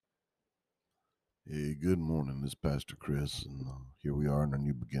Hey, good morning. This is Pastor Chris, and here we are in our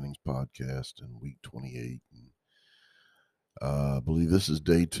New Beginnings podcast in week 28. And, I believe this is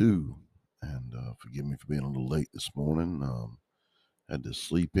day two, and forgive me for being a little late this morning. Had to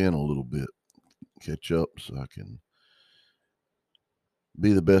sleep in a little bit, catch up, so I can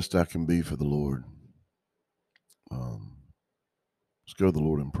be the best I can be for the Lord. Um, let's go to the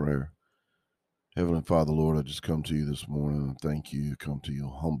Lord in prayer. Heavenly Father, Lord, I just come to you this morning and thank you. Come to you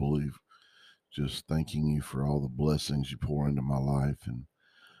humbly, just thanking you for all the blessings you pour into my life and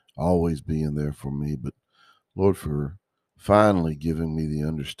always being there for me. But Lord, for finally giving me the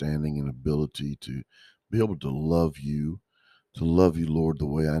understanding and ability to be able to love you, Lord, the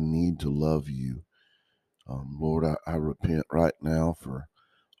way I need to love you. Lord, I repent right now for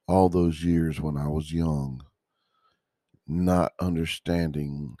all those years when I was young, not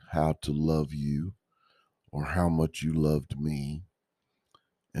understanding how to love you or how much you loved me.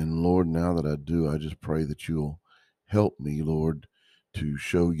 And Lord, now that I do, I just pray that you'll help me, Lord, to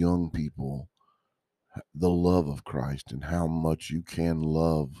show young people the love of Christ and how much you can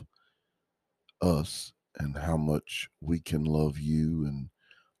love us and how much we can love you, and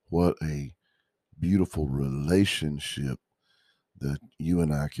what a beautiful relationship that you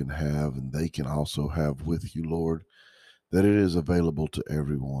and I can have and they can also have with you, Lord, that it is available to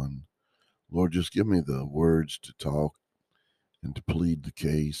everyone. Lord, just give me the words to talk and to plead the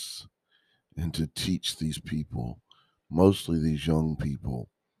case and to teach these people, mostly these young people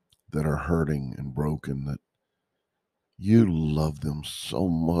that are hurting and broken, that you love them so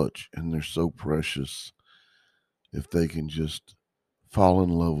much and they're so precious. If they can just fall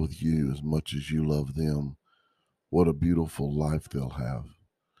in love with you as much as you love them, what a beautiful life they'll have.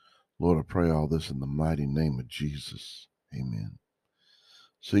 Lord, I pray all this in the mighty name of Jesus. Amen.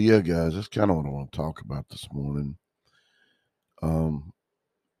 So, yeah, guys, that's kind of what I want to talk about this morning. Um,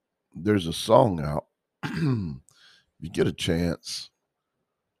 there's a song out. If you get a chance,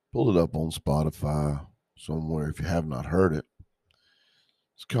 pull it up on Spotify somewhere if you have not heard it.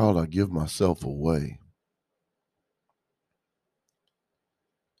 It's called I Give Myself Away.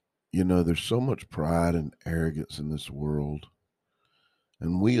 You know, there's so much pride and arrogance in this world.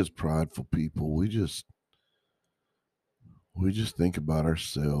 And we as prideful people, we just think about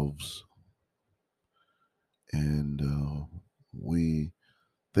ourselves, and we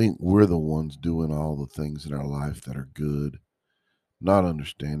think we're the ones doing all the things in our life that are good, not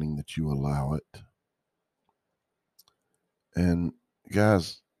understanding that you allow it. And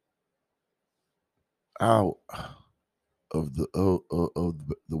guys, out of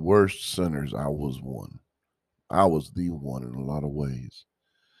the worst sinners, I was one. I was the one in a lot of ways.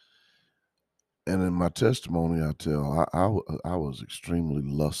 And in my testimony, I tell I was extremely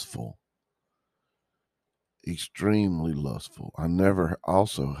lustful. I never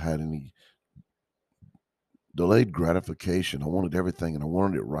also had any delayed gratification. I wanted everything and I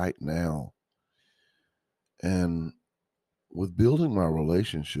wanted it right now. And with building my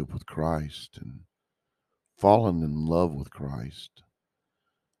relationship with Christ and falling in love with Christ,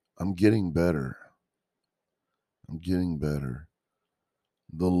 I'm getting better. I'm getting better.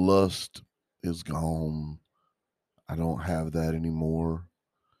 The lust is gone. I don't have that anymore.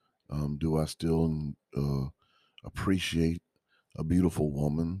 Do I still appreciate a beautiful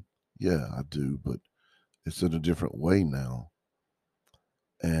woman? Yeah, I do, but it's in a different way now.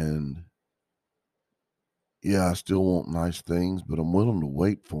 And yeah, I still want nice things, but I'm willing to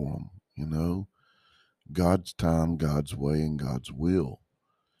wait for them, you know? God's time, God's way, and God's will.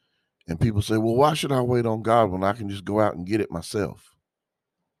 And people say, well, why should I wait on God when I can just go out and get it myself?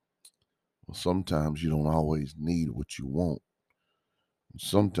 Well, sometimes you don't always need what you want. And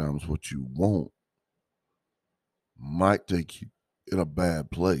sometimes what you want might take you in a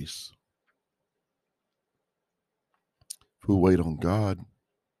bad place. If we wait on God,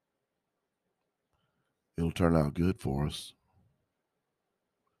 it'll turn out good for us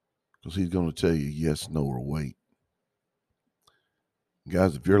because He's going to tell you yes, no, or wait.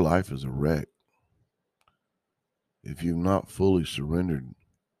 Guys, if your life is a wreck, if you've not fully surrendered,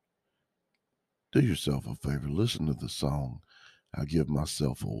 do yourself a favor. Listen to the song, I Give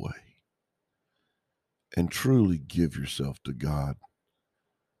Myself Away, and truly give yourself to God.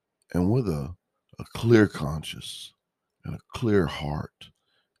 And with a clear conscience and a clear heart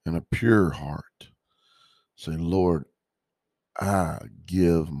and a pure heart, say, Lord, I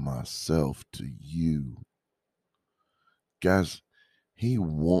give myself to you. Guys, He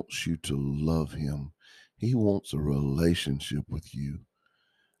wants you to love Him. He wants a relationship with you.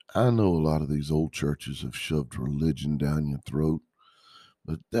 I know a lot of these old churches have shoved religion down your throat,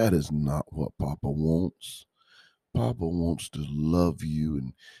 but that is not what Papa wants. Papa wants to love you,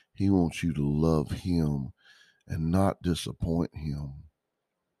 and he wants you to love him and not disappoint him.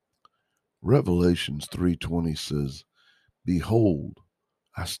 Revelations 3:20 says, "Behold,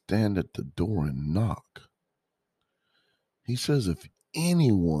 I stand at the door and knock." He says, if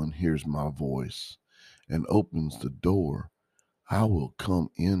anyone hears my voice and opens the door, I will come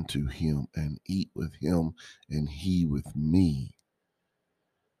into him and eat with him and he with me.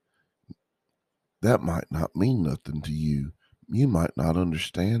 That might not mean nothing to you. You might not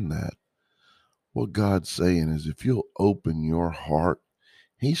understand that. What God's saying is if you'll open your heart,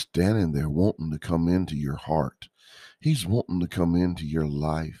 he's standing there wanting to come into your heart. He's wanting to come into your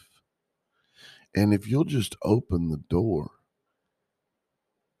life. And if you'll just open the door,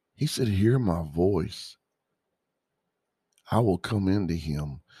 he said, hear my voice. I will come into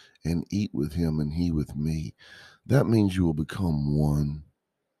him and eat with him and he with me. That means you will become one.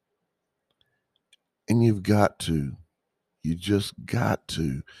 And you've got to. You just got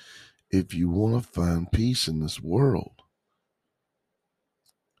to. If you want to find peace in this world.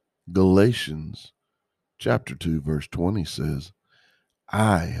 Galatians chapter 2, verse 20 says,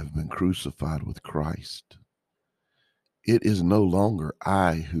 I have been crucified with Christ. It is no longer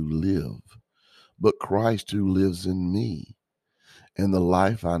I who live, but Christ who lives in me. And the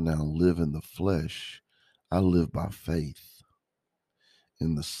life I now live in the flesh, I live by faith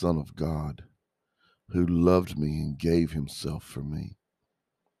in the Son of God, who loved me and gave himself for me.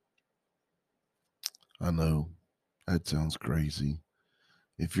 I know that sounds crazy.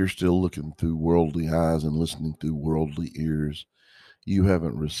 If you're still looking through worldly eyes and listening through worldly ears, you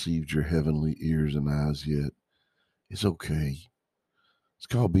haven't received your heavenly ears and eyes yet. It's okay. It's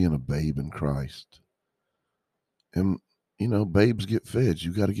called being a babe in Christ. And, babes get fed.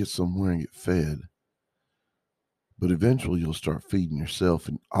 You got to get somewhere and get fed. But eventually you'll start feeding yourself,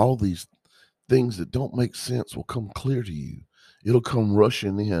 and all these things that don't make sense will come clear to you. It'll come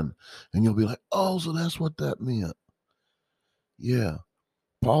rushing in, and you'll be like, oh, so that's what that meant. Yeah.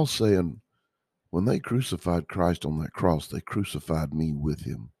 Paul's saying, when they crucified Christ on that cross, they crucified me with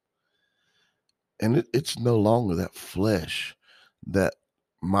him. And it's no longer that flesh, that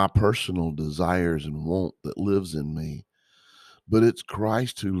my personal desires and want that lives in me, but it's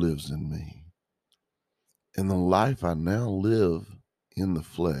Christ who lives in me. And the life I now live in the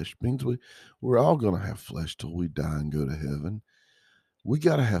flesh means we're all going to have flesh till we die and go to heaven. We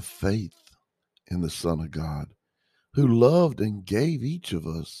got to have faith in the Son of God, who loved and gave each of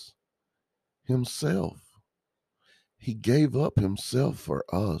us himself. He gave up himself for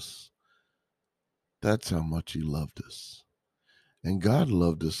us. That's how much he loved us. And God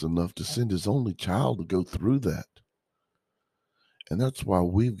loved us enough to send his only child to go through that. And that's why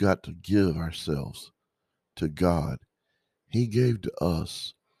we've got to give ourselves to God. He gave to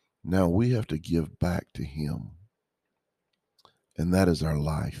us. Now we have to give back to him. And that is our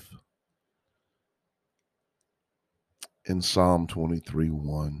life. In Psalm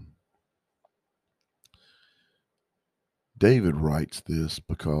 23:1, David writes this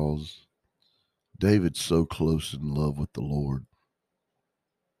because David's so close in love with the Lord.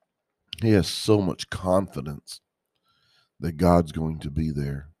 He has so much confidence that God's going to be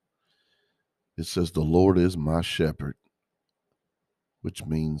there. It says, the Lord is my shepherd, which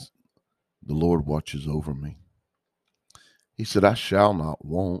means the Lord watches over me. He said, I shall not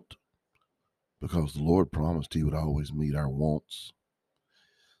want, because the Lord promised he would always meet our wants.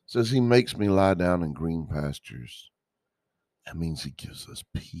 It says he makes me lie down in green pastures. That means he gives us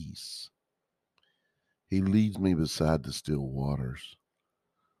peace. He leads me beside the still waters.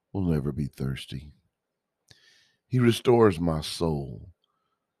 We'll never be thirsty. He restores my soul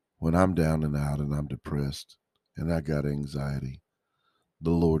when I'm down and out and I'm depressed and I got anxiety.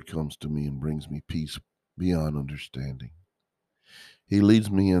 The Lord comes to me and brings me peace beyond understanding. He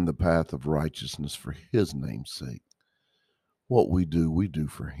leads me in the path of righteousness for his name's sake. What we do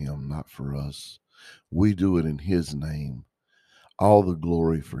for him, not for us. We do it in his name. All the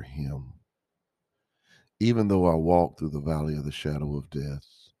glory for him. Even though I walk through the valley of the shadow of death,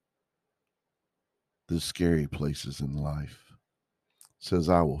 the scary places in life, says,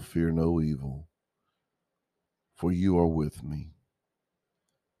 I will fear no evil, for you are with me,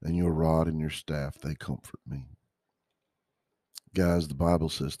 and your rod and your staff, they comfort me. Guys, the Bible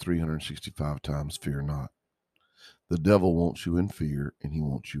says 365 times, fear not. The devil wants you in fear, and he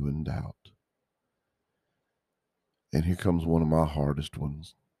wants you in doubt. And here comes one of my hardest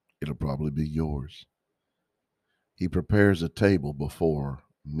ones. It'll probably be yours. He prepares a table before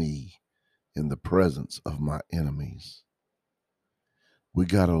me in the presence of my enemies. We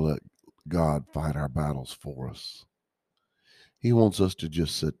got to let God fight our battles for us. He wants us to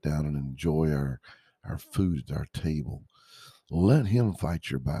just sit down and enjoy our our food at our table. Let him fight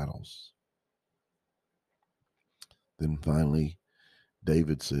your battles. Then finally,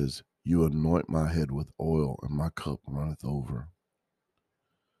 David says, you anoint my head with oil and my cup runneth over.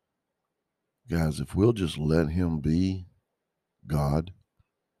 Guys, if we'll just let him be God,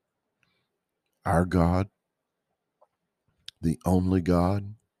 our God, the only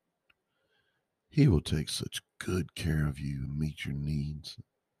God, he will take such good care of you and meet your needs.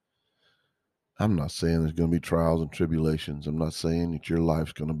 I'm not saying there's going to be trials and tribulations. I'm not saying that your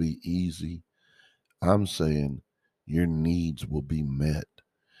life's going to be easy. I'm saying your needs will be met,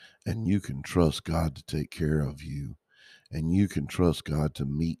 and you can trust God to take care of you, and you can trust God to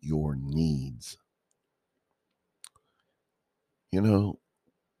meet your needs. You know,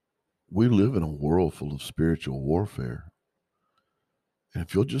 we live in a world full of spiritual warfare. And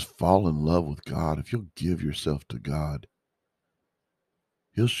if you'll just fall in love with God, if you'll give yourself to God,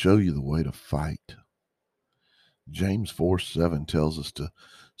 he'll show you the way to fight. James 4:7 tells us to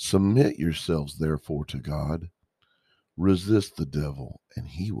submit yourselves therefore to God. Resist the devil, and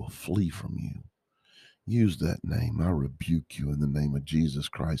he will flee from you. Use that name. I rebuke you in the name of Jesus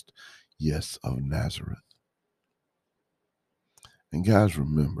Christ, yes, of Nazareth. And guys,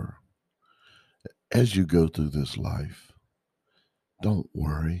 remember, as you go through this life, don't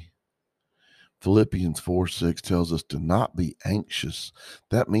worry. Philippians 4:6 tells us to not be anxious.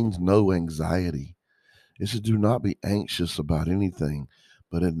 That means no anxiety. It says, do not be anxious about anything,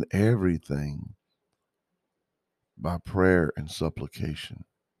 but in everything, by prayer and supplication,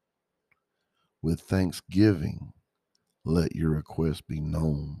 with thanksgiving, let your request be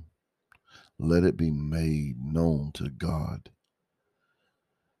known. Let it be made known to God.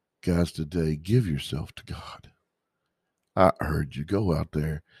 Guys, today, give yourself to God. I urge you, go out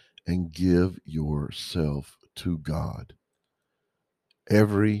there and give yourself to God.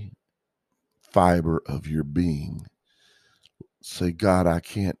 Every fiber of your being. Say, God, I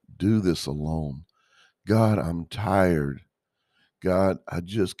can't do this alone. God, I'm tired. God, I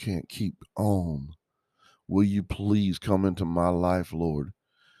just can't keep on. Will you please come into my life, Lord?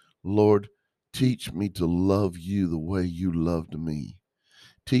 Lord, teach me to love you the way you loved me.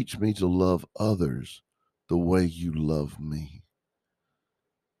 Teach me to love others the way you love me.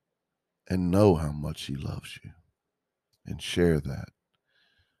 And know how much he loves you. And share that.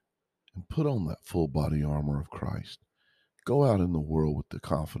 And put on that full body armor of Christ. Go out in the world with the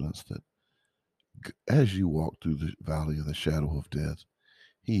confidence that as you walk through the valley of the shadow of death,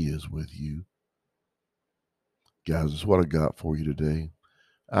 he is with you. Guys, that's what I got for you today.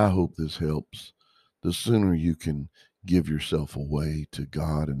 I hope this helps. The sooner you can give yourself away to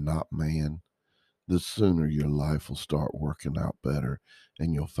God and not man, the sooner your life will start working out better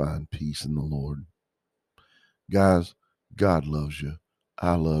and you'll find peace in the Lord. Guys, God loves you.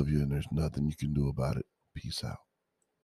 I love you, and there's nothing you can do about it. Peace out.